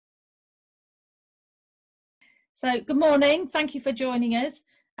So good morning. Thank you for joining us.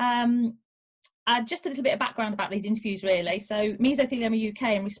 Just a little bit of background about these interviews, really. So Mesothelioma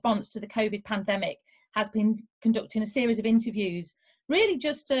UK, in response to the COVID pandemic, has been conducting a series of interviews, really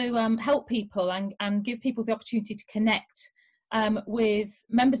just to help people and give people the opportunity to connect with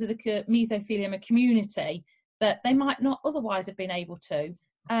members of the mesothelioma community that they might not otherwise have been able to.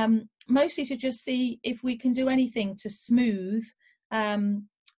 Mostly to just see if we can do anything to smooth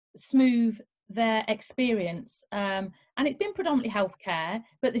their experience. And it's been predominantly healthcare,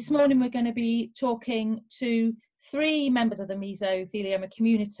 but this morning we're going to be talking to 3 members of the mesothelioma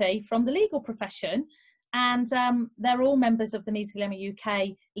community from the legal profession, and they're all members of the Mesothelioma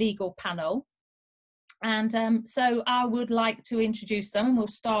UK Legal Panel. And so I would like to introduce them, and we'll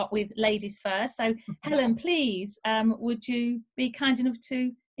start with ladies first. So Helen, please, would you be kind enough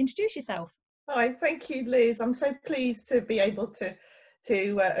to introduce yourself? Hi, thank you, Liz. I'm so pleased to be able to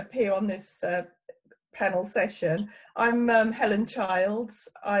appear on this panel session. I'm Helen Childs.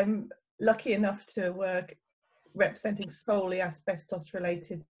 I'm lucky enough to work representing solely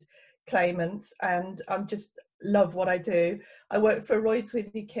asbestos-related claimants, and I just love what I do. I work for Royds,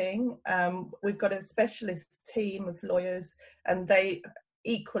 Withy King. We've got a specialist team of lawyers, and they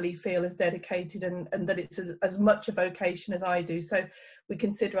equally feel as dedicated and that it's as much a vocation as I do. So we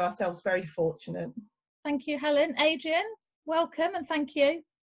consider ourselves very fortunate. Thank you, Helen. Adrian, welcome and thank you.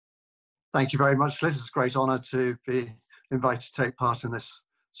 Thank you very much, Liz. It's a great honour to be invited to take part in this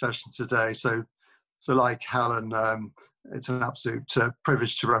session today. So like Helen, it's an absolute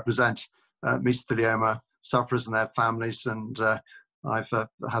privilege to represent mesothelioma sufferers and their families, and I've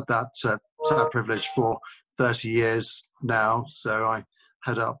had that privilege for 30 years now. So I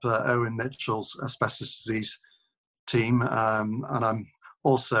head up Irwin Mitchell's asbestos disease team, and I'm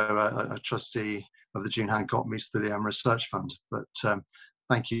also a trustee of the June Hancock Mesothelioma Research Fund. But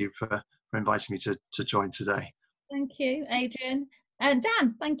thank you for inviting me to join today. Thank you, Adrian. And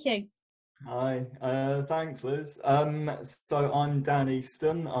Dan, thank you. Hi, thanks, Liz. So I'm Dan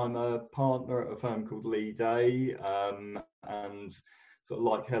Eston. I'm a partner at a firm called Leigh, and sort of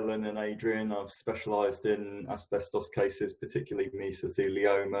like Helen and Adrian, I've specialised in asbestos cases, particularly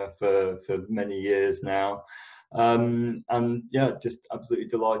mesothelioma, for many years now. And yeah, just absolutely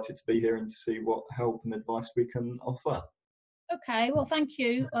delighted to be here and to see what help and advice we can offer. Okay, well, thank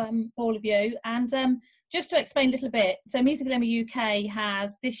you, all of you. And just to explain a little bit, so Mesothelioma UK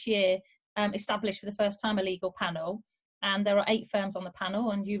has this year established for the first time a legal panel, and there are 8 firms on the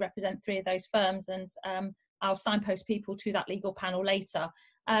panel, and you represent 3 of those firms, and I'll signpost people to that legal panel later.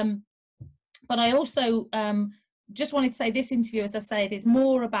 But I also just wanted to say this interview, as I said, is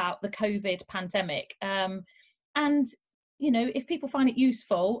more about the COVID pandemic. And you know, if people find it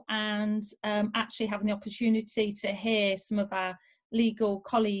useful and actually having the opportunity to hear some of our legal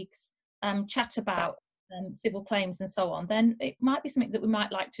colleagues chat about civil claims and so on, then it might be something that we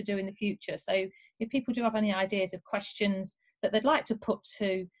might like to do in the future. So if people do have any ideas of questions that they'd like to put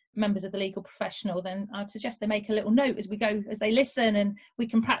to members of the legal professional, then I'd suggest they make a little note as we go, as they listen, and we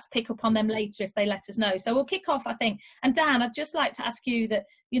can perhaps pick up on them later if they let us know. So we'll kick off, I think. And Dan, I'd just like to ask you that,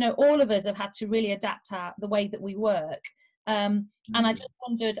 you know, all of us have had to really adapt the way that we work. And I just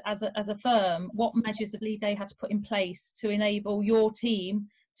wondered, as a firm, what measures have Leigh had to put in place to enable your team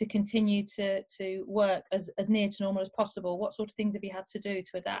to continue to work as near to normal as possible? What sort of things have you had to do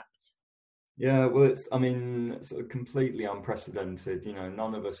to adapt? Yeah, well, it's, I mean, sort of completely unprecedented. You know,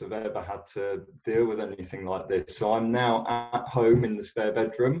 none of us have ever had to deal with anything like this. So I'm now at home in the spare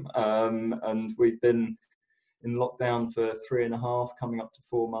bedroom, and we've been in lockdown for 3.5, coming up to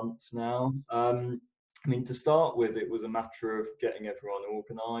 4 months now. I mean, to start with, it was a matter of getting everyone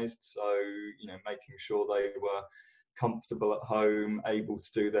organised. So, you know, making sure they were comfortable at home, able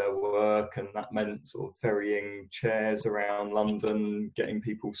to do their work, and that meant sort of ferrying chairs around London, getting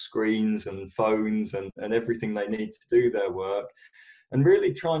people screens and phones and everything they need to do their work, and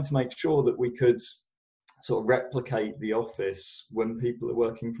really trying to make sure that we could sort of replicate the office when people are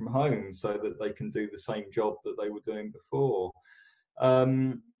working from home so that they can do the same job that they were doing before.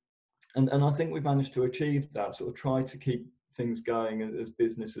 And I think we've managed to achieve that, sort of try to keep things going as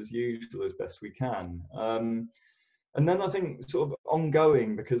business as usual as best we can. And then I think sort of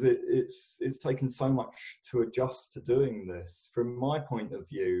ongoing, because it's taken so much to adjust to doing this. From my point of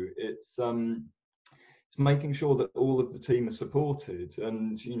view, it's making sure that all of the team are supported.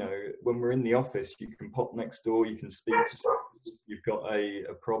 And, you know, when we're in the office, you can pop next door, you can speak to someone if you've got a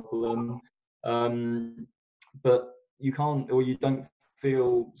problem. But you can't, or you don't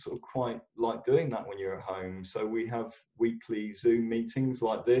feel sort of quite like doing that when you're at home. So we have weekly Zoom meetings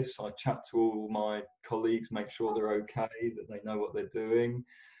like this. I chat to all my colleagues, make sure they're okay, that they know what they're doing.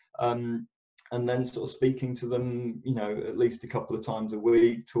 and then sort of speaking to them, you know, at least a couple of times a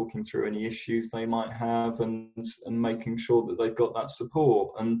week, talking through any issues they might have, and making sure that they've got that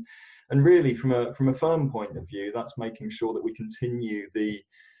support. And really, from a firm point of view, that's making sure that we continue the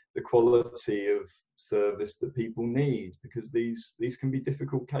quality of service that people need, because these can be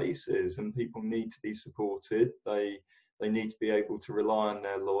difficult cases, and people need to be supported. They need to be able to rely on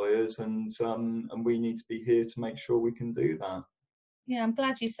their lawyers, and we need to be here to make sure we can do that. Yeah, I'm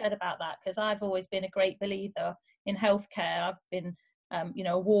glad you said about that, because I've always been a great believer in healthcare. I've been, you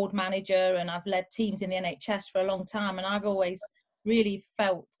know, a ward manager, and I've led teams in the NHS for a long time, and I've always really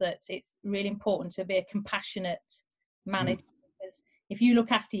felt that it's really important to be a compassionate manager, because if you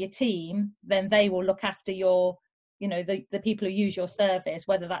look after your team, then they will look after your, you know, the people who use your service,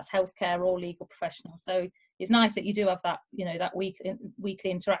 whether that's healthcare or legal professional. So it's nice that you do have that, you know, that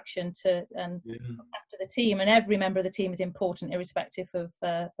weekly interaction to look after the team, and every member of the team is important, irrespective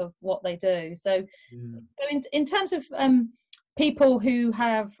of what they do. So, in terms of people who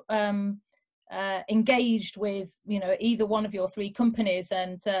have engaged with, you know, either one of your three companies,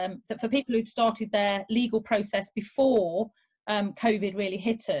 and for people who've started their legal process before COVID really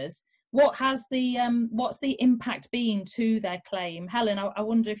hit us, what's the impact been to their claim? Helen, I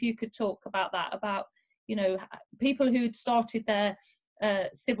wonder if you could talk about that, about, you know, people who'd started their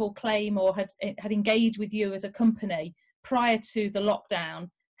civil claim or had engaged with you as a company prior to the lockdown.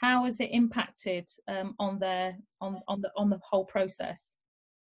 How has it impacted on the whole process?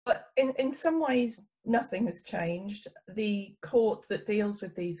 But in some ways, nothing has changed. The court that deals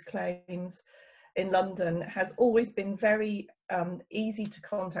with these claims in London has always been very easy to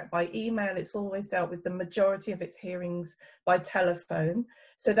contact by email. It's always dealt with the majority of its hearings by telephone.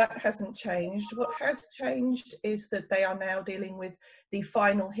 So that hasn't changed. What has changed is that they are now dealing with the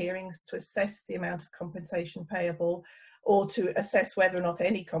final hearings to assess the amount of compensation payable, or to assess whether or not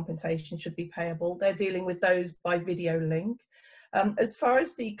any compensation should be payable. They're dealing with those by video link. As far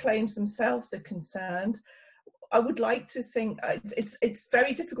as the claims themselves are concerned, I would like to think it's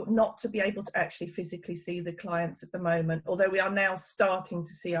very difficult not to be able to actually physically see the clients at the moment, although we are now starting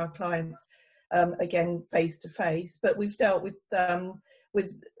to see our clients again face to face. But we've dealt with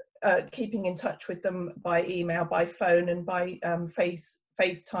keeping in touch with them by email, by phone, and by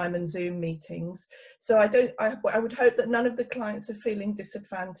FaceTime and Zoom meetings. So I would hope that none of the clients are feeling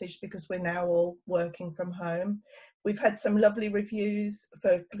disadvantaged because we're now all working from home. We've had some lovely reviews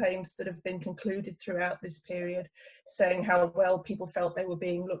for claims that have been concluded throughout this period, saying how well people felt they were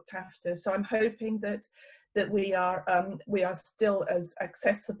being looked after. So I'm hoping that we are still as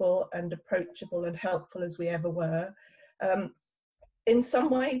accessible and approachable and helpful as we ever were. In some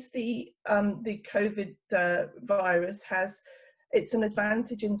ways, the COVID virus it's an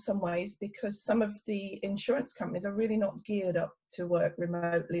advantage in some ways, because some of the insurance companies are really not geared up to work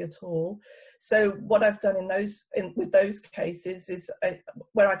remotely at all. So what I've done with those cases is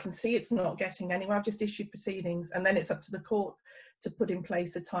where I can see it's not getting anywhere, I've just issued proceedings, and then it's up to the court to put in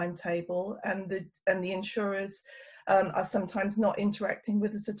place a timetable, and the insurers are sometimes not interacting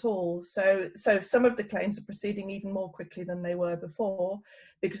with us at all. So some of the claims are proceeding even more quickly than they were before,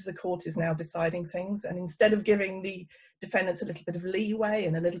 because the court is now deciding things, and instead of giving the defendants a little bit of leeway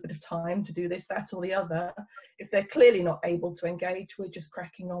and a little bit of time to do this, that or the other, if they're clearly not able to engage, we're just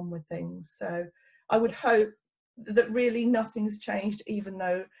cracking on with things. So I would hope that really nothing's changed, even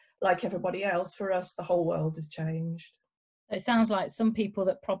though, like everybody else, for us the whole world has changed. It sounds like some people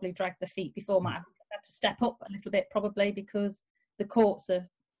that probably dragged their feet before might have to step up a little bit, probably because the courts are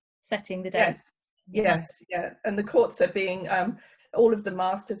setting the date. Yes, yeah, and the courts are being all of the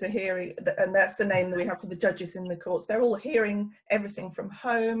masters are hearing, and that's the name that we have for the judges in the courts. They're all hearing everything from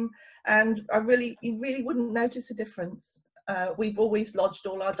home, and you really wouldn't notice a difference. We've always lodged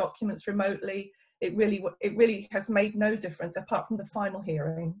all our documents remotely. It really has made no difference apart from the final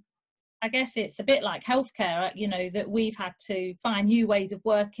hearing. I guess it's a bit like healthcare, you know, that we've had to find new ways of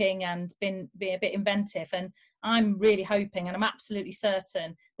working and be a bit inventive. And I'm really hoping, and I'm absolutely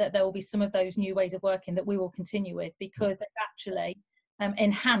certain, that there will be some of those new ways of working that we will continue with, because they've actually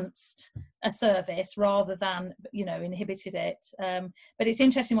enhanced a service rather than, you know, inhibited it. But it's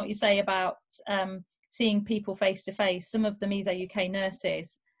interesting what you say about seeing people face to face. Some of the Meso UK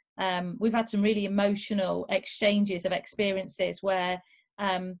nurses, we've had some really emotional exchanges of experiences where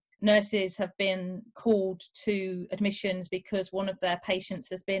nurses have been called to admissions because one of their patients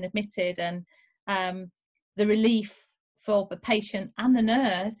has been admitted, and the relief for the patient and the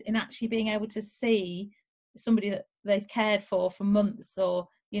nurse in actually being able to see somebody that they've cared for months, or,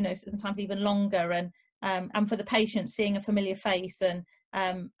 you know, sometimes even longer, and for the patient seeing a familiar face,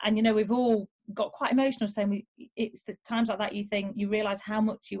 and you know, we've all got quite emotional, saying it's the times like that you realise how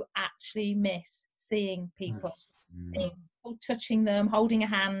much you actually miss seeing people, touching them, holding a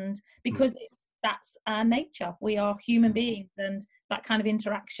hand, because that's our nature. We are human beings, and that kind of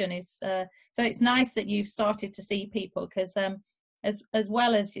interaction is so it's nice that you've started to see people, because as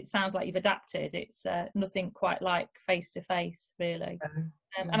well as it sounds like you've adapted, it's nothing quite like face to face, really.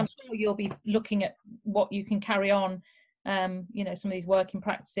 And I'm sure you'll be looking at what you can carry on, you know, some of these working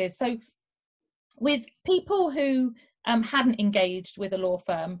practices. So with people who hadn't engaged with a law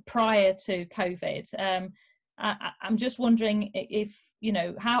firm prior to COVID, I'm just wondering if, you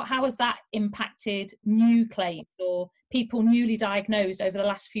know, how has that impacted new claims or people newly diagnosed over the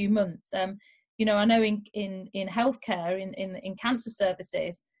last few months? You know, I know in healthcare, in cancer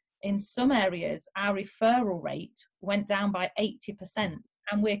services, in some areas, our referral rate went down by 80%,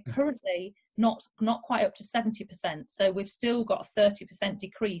 and we're currently not quite up to 70%. So we've still got a 30%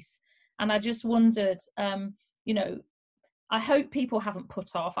 decrease. And I just wondered, you know, I hope people haven't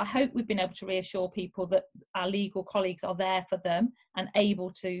put off. I hope we've been able to reassure people that our legal colleagues are there for them and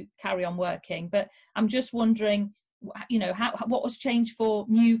able to carry on working. But I'm just wondering, you know, what was changed for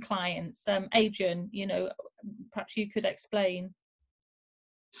new clients? Adrian, you know, perhaps you could explain.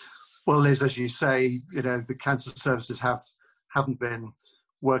 Well, Liz, as you say, you know, the cancer services haven't been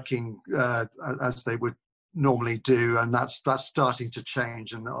working as they would normally do, and that's starting to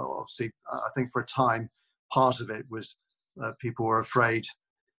change. And obviously, I think for a time, part of it was people were afraid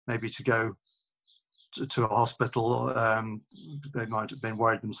maybe to go to a hospital. They might have been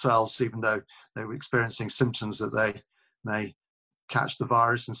worried themselves, even though they were experiencing symptoms that they may catch the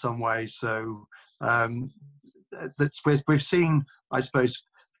virus in some way. So we've seen, I suppose,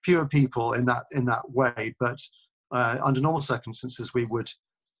 fewer people in that way. But under normal circumstances, we would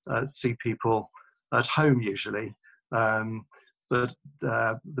see people at home usually. But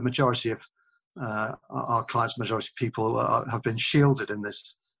the majority of our clients, majority of people have been shielded in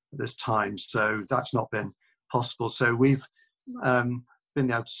this time, so that's not been possible. So we've been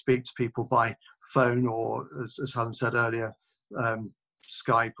able to speak to people by phone, or as Helen said earlier,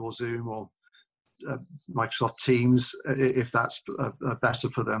 Skype or Zoom or Microsoft Teams, if that's better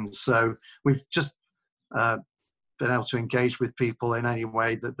for them. So we've just been able to engage with people in any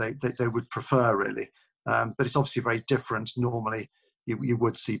way that they would prefer, really. But it's obviously very different. Normally you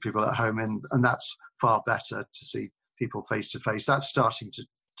would see people at home, and that's far better to see people face to face. That's starting to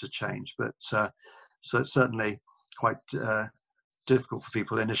change, but so it's certainly quite difficult for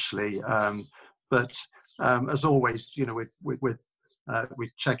people initially. But as always, you know,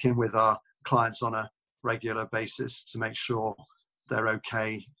 we check in with our clients on a regular basis to make sure they're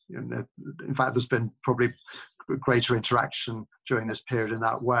okay. You know, in fact, there's been probably greater interaction during this period in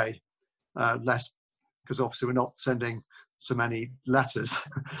that way, less because obviously we're not sending so many letters,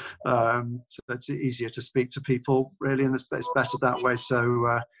 so it's easier to speak to people, really, and it's better that way.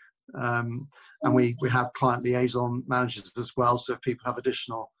 So and we have client liaison managers as well, so if people have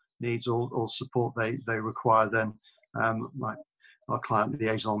additional needs or support they require, then our client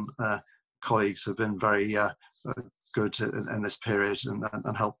liaison colleagues have been very good in this period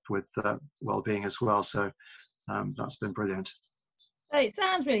and helped with well-being as well. So that's been brilliant. It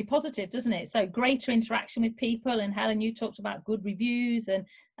sounds really positive, doesn't it? So greater interaction with people, and Helen, you talked about good reviews,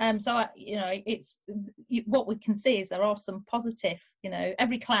 and so you know, it's what we can see is there are some positive, you know,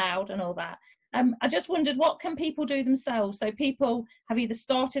 every cloud and all that. I just wondered, what can people do themselves? So people have either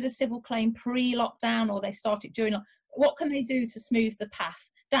started a civil claim pre-lockdown or they started during. What can they do to smooth the path?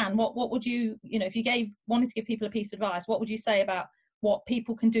 Dan, what would you know, if you wanted to give people a piece of advice, what would you say about what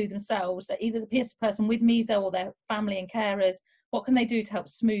people can do themselves, either the person with meso or their family and carers? What can they do to help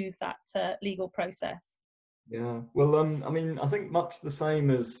smooth that legal process? Yeah, well, I mean, I think much the same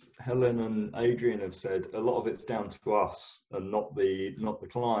as Helen and Adrian have said. A lot of it's down to us and not the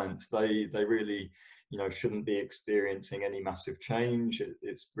clients. They really, you know, shouldn't be experiencing any massive change.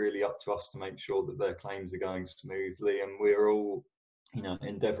 It's really up to us to make sure that their claims are going smoothly, and we're all, you know,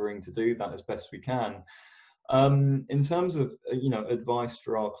 endeavouring to do that as best we can. In terms of, you know, advice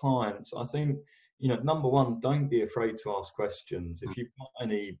for our clients, I think, you know, number one, don't be afraid to ask questions. If you've got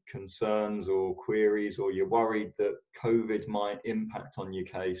any concerns or queries, or you're worried that COVID might impact on your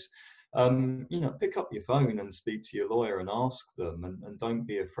case, you know, pick up your phone and speak to your lawyer and ask them, and don't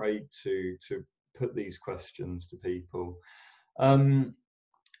be afraid to put these questions to people. From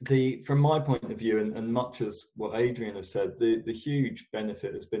my point of view, and much as what Adrian has said, the huge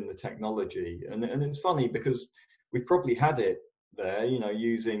benefit has been the technology. And it's funny because we've probably had it there, you know,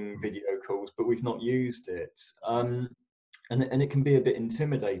 using video calls, but we've not used it. And it can be a bit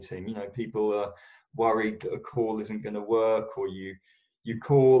intimidating. You know, people are worried that a call isn't going to work, or you you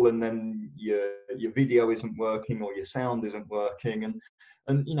call and then your video isn't working or your sound isn't working,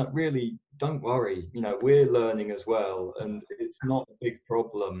 and you know, really don't worry, you know, we're learning as well, and it's not a big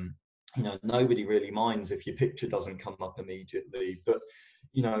problem. You know, nobody really minds if your picture doesn't come up immediately, but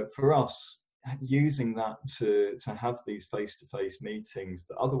you know, for us, using that to have these face-to-face meetings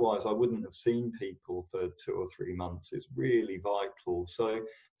that otherwise I wouldn't have seen people for 2 or 3 months is really vital. So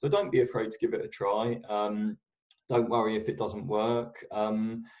don't be afraid to give it a try. Don't worry if it doesn't work,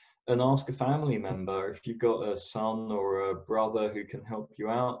 and ask a family member. If you've got a son or a brother who can help you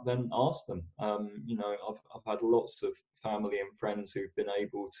out, then ask them. You know, I've had lots of family and friends who've been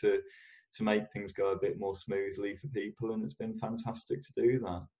able to make things go a bit more smoothly for people, and it's been fantastic to do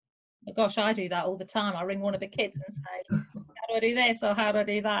that. Oh gosh, I do that all the time. I ring one of the kids and say, how do I do this or how do I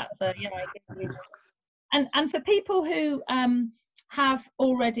do that? So yeah, and for people who have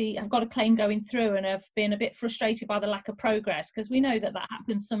got a claim going through and have been a bit frustrated by the lack of progress, because we know that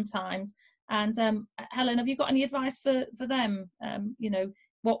happens sometimes. And Helen, have you got any advice for them? You know,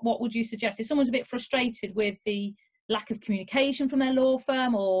 what would you suggest if someone's a bit frustrated with the lack of communication from their law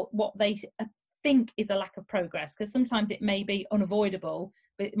firm, or what they think is a lack of progress? Because sometimes it may be unavoidable,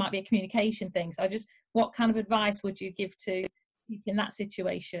 but it might be a communication thing. So what kind of advice would you give to people in that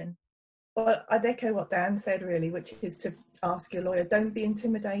situation? Well, I'd echo what Dan said really, which is to ask your lawyer. Don't be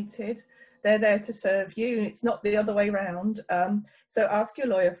intimidated. They're there to serve you. It's not the other way around. So ask your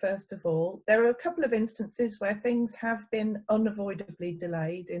lawyer first of all. There are a couple of instances where things have been unavoidably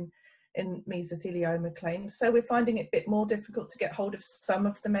delayed in mesothelioma claims. So we're finding it a bit more difficult to get hold of some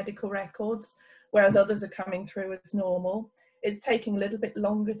of the medical records, whereas others are coming through as normal. It's taking a little bit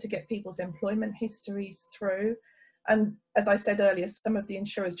longer to get people's employment histories through. And as I said earlier, some of the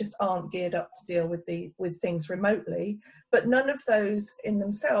insurers just aren't geared up to deal with things remotely. But none of those in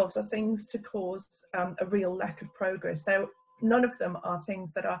themselves are things to cause a real lack of progress. None of them are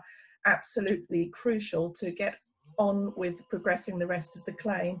things that are absolutely crucial to get on with progressing the rest of the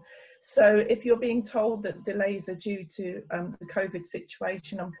claim. So if you're being told that delays are due to the COVID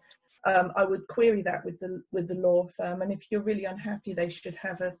situation, I would query that with the law firm. And if you're really unhappy, they should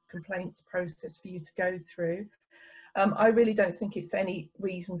have a complaints process for you to go through. I really don't think it's any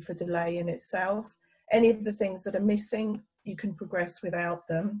reason for delay in itself. Any of the things that are missing, you can progress without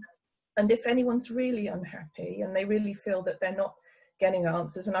them. And if anyone's really unhappy and they really feel that they're not getting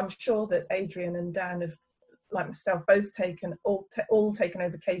answers, and I'm sure that Adrian and Dan have, like myself, both all taken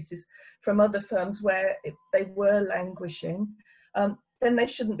over cases from other firms where they were languishing, then they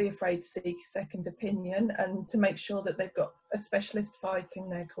shouldn't be afraid to seek a second opinion and to make sure that they've got a specialist fighting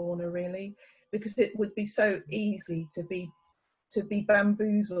their corner, really, because it would be so easy to be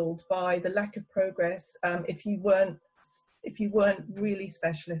bamboozled by the lack of progress if you weren't really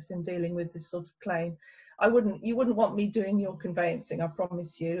specialist in dealing with this sort of claim. You wouldn't want me doing your conveyancing, I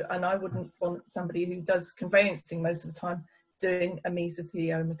promise you, and I wouldn't want somebody who does conveyancing most of the time doing a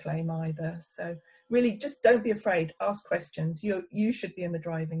mesothelioma claim either. So really, just don't be afraid, ask questions. You should be in the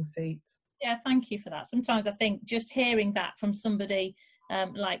driving seat. Yeah, thank you for that. Sometimes I think just hearing that from somebody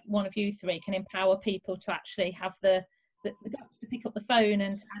like one of you three can empower people to actually have the guts to pick up the phone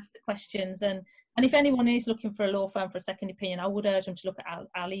and to ask the questions. And if anyone is looking for a law firm for a second opinion, I would urge them to look at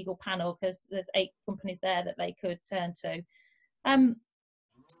our legal panel, because there's 8 companies there that they could turn to.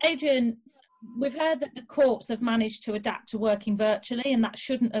 Adrian, we've heard that the courts have managed to adapt to working virtually, and that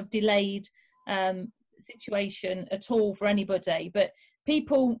shouldn't have delayed the situation at all for anybody. But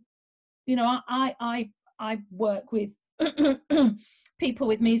people, you know, I work with people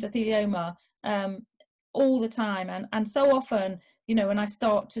with mesothelioma all the time, and so often, you know, when I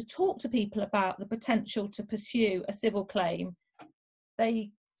start to talk to people about the potential to pursue a civil claim,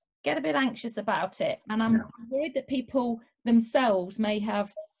 they get a bit anxious about it, and I'm worried that people themselves may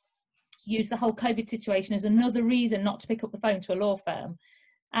have used the whole COVID situation as another reason not to pick up the phone to a law firm.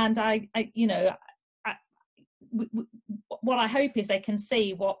 And what I hope is they can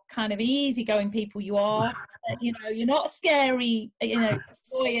see what kind of easygoing people you are. You know, you're not scary, you know,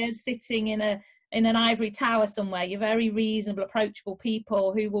 lawyers sitting in an ivory tower somewhere. You're very reasonable, approachable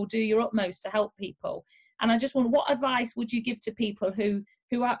people who will do your utmost to help people. And I just wonder, what advice would you give to people who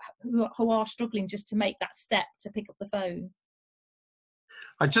are struggling just to make that step to pick up the phone?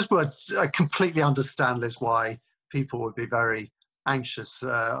 I completely understand, Liz, why people would be very anxious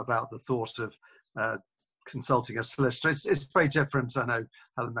about the thought of consulting a solicitor. It's very different. I know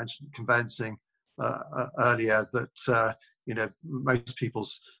Helen mentioned conveyancing earlier, that you know, most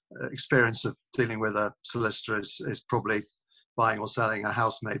people's experience of dealing with a solicitor is probably buying or selling a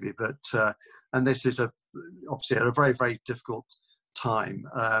house, maybe. But and this is obviously at a very, very difficult time.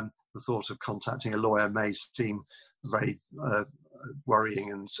 The thought of contacting a lawyer may seem very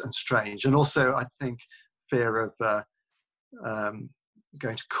worrying and strange. And also, I think, fear of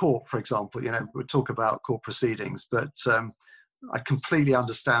going to court, for example. We talk about court proceedings, but I completely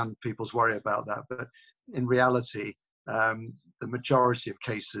understand people's worry about that. But in reality, the majority of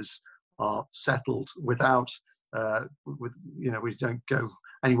cases are settled without, we don't go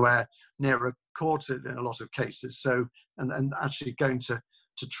anywhere near a court in a lot of cases. So, and actually going to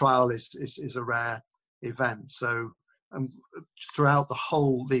trial is a rare event. So throughout the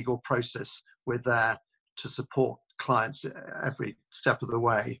whole legal process, we're there to support clients every step of the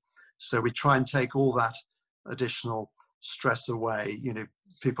way. So we try and take all that additional stress away.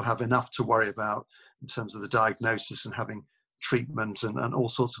 People have enough to worry about in terms of the diagnosis and having treatment and all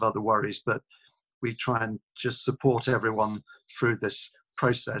sorts of other worries, but we try and just support everyone through this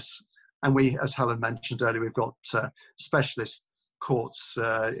process. And we, as Helen mentioned earlier, we've got specialist courts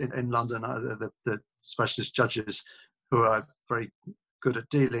in London, the specialist judges who are very good at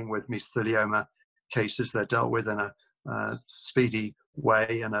dealing with mesothelioma cases. They're dealt with in a speedy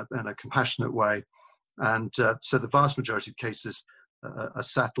way and a compassionate way. And so the vast majority of cases are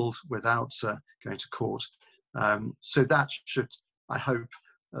settled without going to court. So that should, I hope,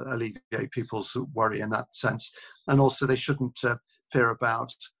 alleviate people's worry in that sense. And also they shouldn't fear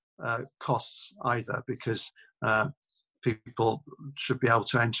about costs either, because people should be able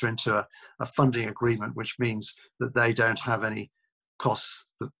to enter into a funding agreement, which means that they don't have any costs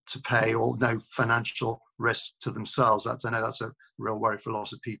to pay or no financial risk to themselves. I know that's a real worry for a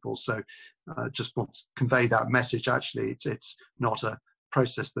lot of people. So just want to convey that message. Actually, it's not a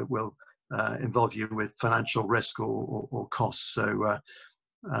process that will involve you with financial risk or costs. So,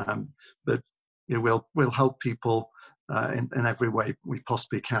 but we'll help people in every way we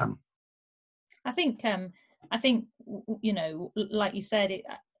possibly can. I think, like you said,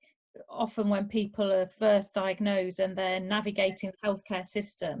 often when people are first diagnosed and they're navigating the healthcare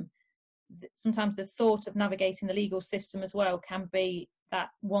system, sometimes the thought of navigating the legal system as well can be that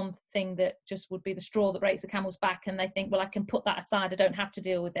one thing that just would be the straw that breaks the camel's back, and they think, well, I can put that aside, I don't have to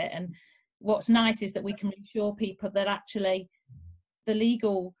deal with it. And what's nice is that we can reassure people that actually the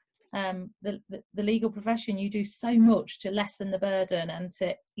legal profession, you do so much to lessen the burden and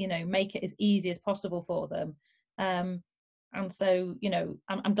to make it as easy as possible for them. And so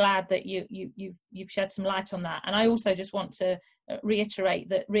I'm glad that you've shed some light on that. And I also just want to reiterate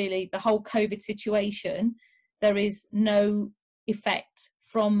that really the whole COVID situation, there is no effect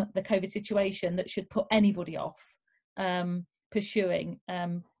from the COVID situation that should put anybody off pursuing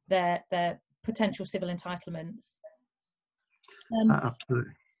their potential civil entitlements.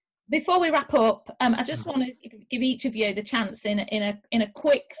 Absolutely. Before we wrap up, I just want to give each of you the chance in a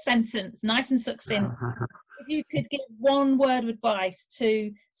quick sentence, nice and succinct. If you could give one word of advice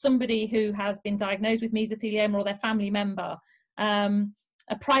to somebody who has been diagnosed with mesothelioma or their family member,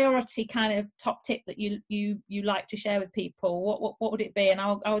 a priority kind of top tip that you like to share with people, what would it be? And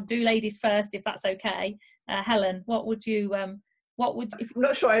I'll do ladies first, if that's okay. Helen, what would you? I'm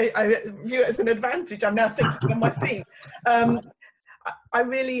not sure I view it as an advantage. I'm now thinking on my feet.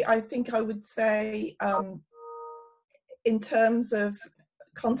 I think I would say, in terms of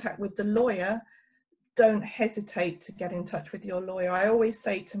contact with the lawyer, don't hesitate to get in touch with your lawyer. I always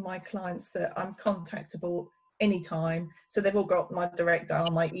say to my clients that I'm contactable anytime. So they've all got my direct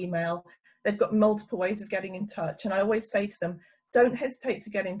dial, my email. They've got multiple ways of getting in touch. And I always say to them, don't hesitate to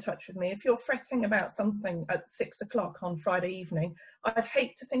get in touch with me. If you're fretting about something at 6 o'clock on Friday evening, I'd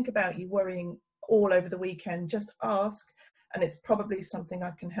hate to think about you worrying all over the weekend. Just ask, and it's probably something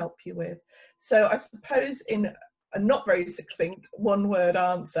I can help you with. So I suppose in a not very succinct one-word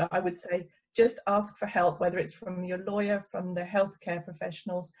answer, I would say just ask for help, whether it's from your lawyer, from the healthcare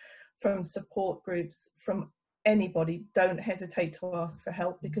professionals, from support groups, from anybody. Don't hesitate to ask for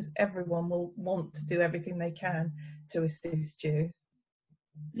help, because everyone will want to do everything they can to assist you.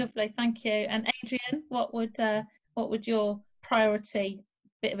 Lovely, thank you. And Adrian, what would your priority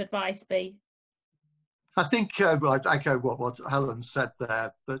bit of advice be? I think I'd echo what Helen said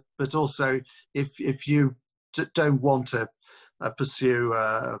there, but also if you don't want to pursue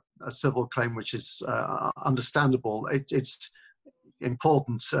a civil claim, which is understandable, it's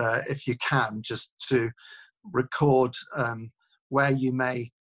important, if you can, just to record where you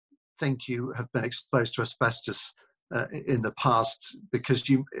may think you have been exposed to asbestos in the past, because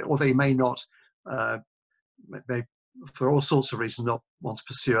although you may not, may, for all sorts of reasons, not want to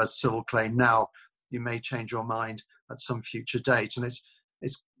pursue a civil claim now, you may change your mind at some future date. And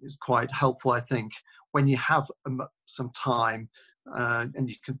it's quite helpful, I think, when you have some time and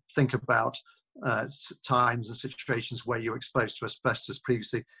you can think about times and situations where you were exposed to asbestos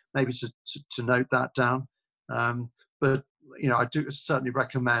previously, maybe to note that down. but you know, I do certainly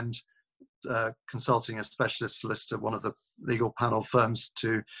recommend consulting a specialist solicitor, one of the legal panel firms,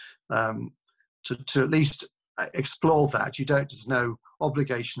 to at least explore that. There's no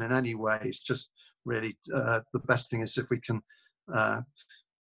obligation in any way. It's just really the best thing is if we can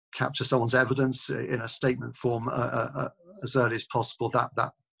capture someone's evidence in a statement form as early as possible.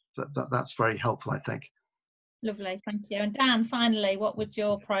 That's very helpful, I think. Lovely, thank you. And Dan, finally, what would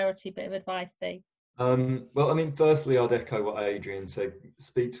your priority bit of advice be? Well, I mean, firstly, I'd echo what Adrian said.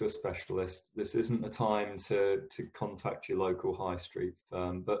 Speak to a specialist. This isn't the time to contact your local high street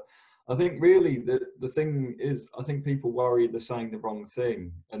firm. But I think really the thing is, I think people worry they're saying the wrong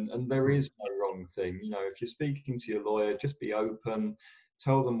thing, and there is no wrong thing. You know, if you're speaking to your lawyer, just be open,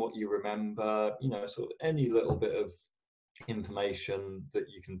 tell them what you remember. You know, sort of any little bit of information that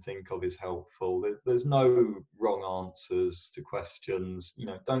you can think of is helpful. There's no wrong answers to questions. You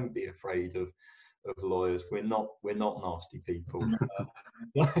know, don't be afraid of lawyers. We're not nasty people.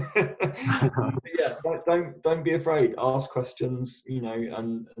 Yeah, don't be afraid. Ask questions, you know,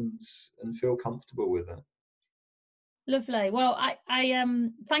 and feel comfortable with it. Lovely. Well, I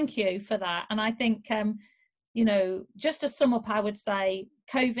thank you for that. And I think you know, just to sum up, I would say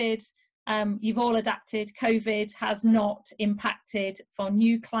COVID, you've all adapted. COVID has not impacted for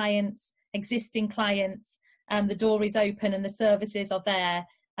new clients, existing clients. The door is open and the services are there.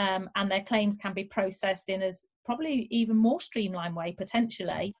 And their claims can be processed in a probably even more streamlined way,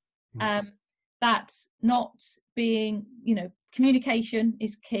 potentially. That not being, you know, communication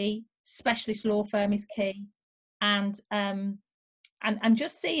is key, specialist law firm is key, and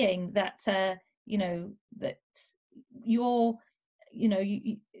just seeing that, you know, that you're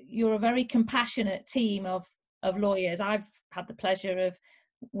a very compassionate team of lawyers. I've had the pleasure of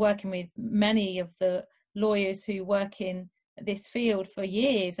working with many of the lawyers who work in this field for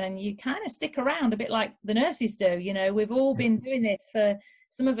years, and you kind of stick around a bit like the nurses do. You know, we've all been doing this for,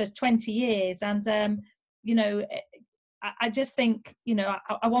 some of us, 20 years, and you know, I just think, you know,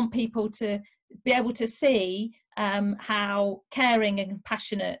 I want people to be able to see how caring and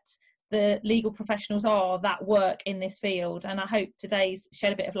compassionate the legal professionals are that work in this field, and I hope today's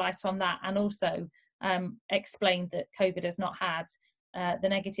shed a bit of light on that, and also explained that COVID has not had the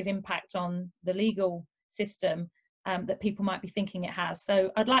negative impact on the legal system that people might be thinking it has.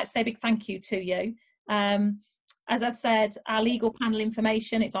 So I'd like to say a big thank you to you. As I said, our legal panel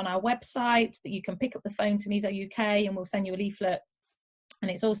information, it's on our website, that you can pick up the phone to Meso UK and we'll send you a leaflet,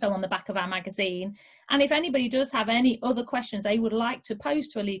 and it's also on the back of our magazine. And if anybody does have any other questions they would like to pose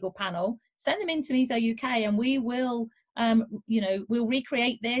to a legal panel, send them in to Meso UK, and we will you know, we'll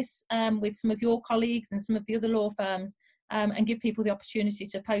recreate this with some of your colleagues and some of the other law firms, and give people the opportunity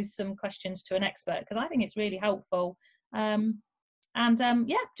to pose some questions to an expert, because I think it's really helpful.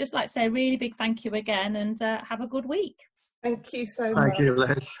 Yeah, just like to say a really big thank you again, and have a good week. Thank you so much. Thank you,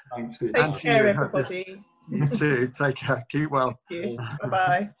 Liz. Take care, everybody. You too. Take care. Keep well. Thank you.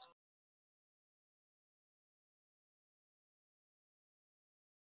 Bye-bye.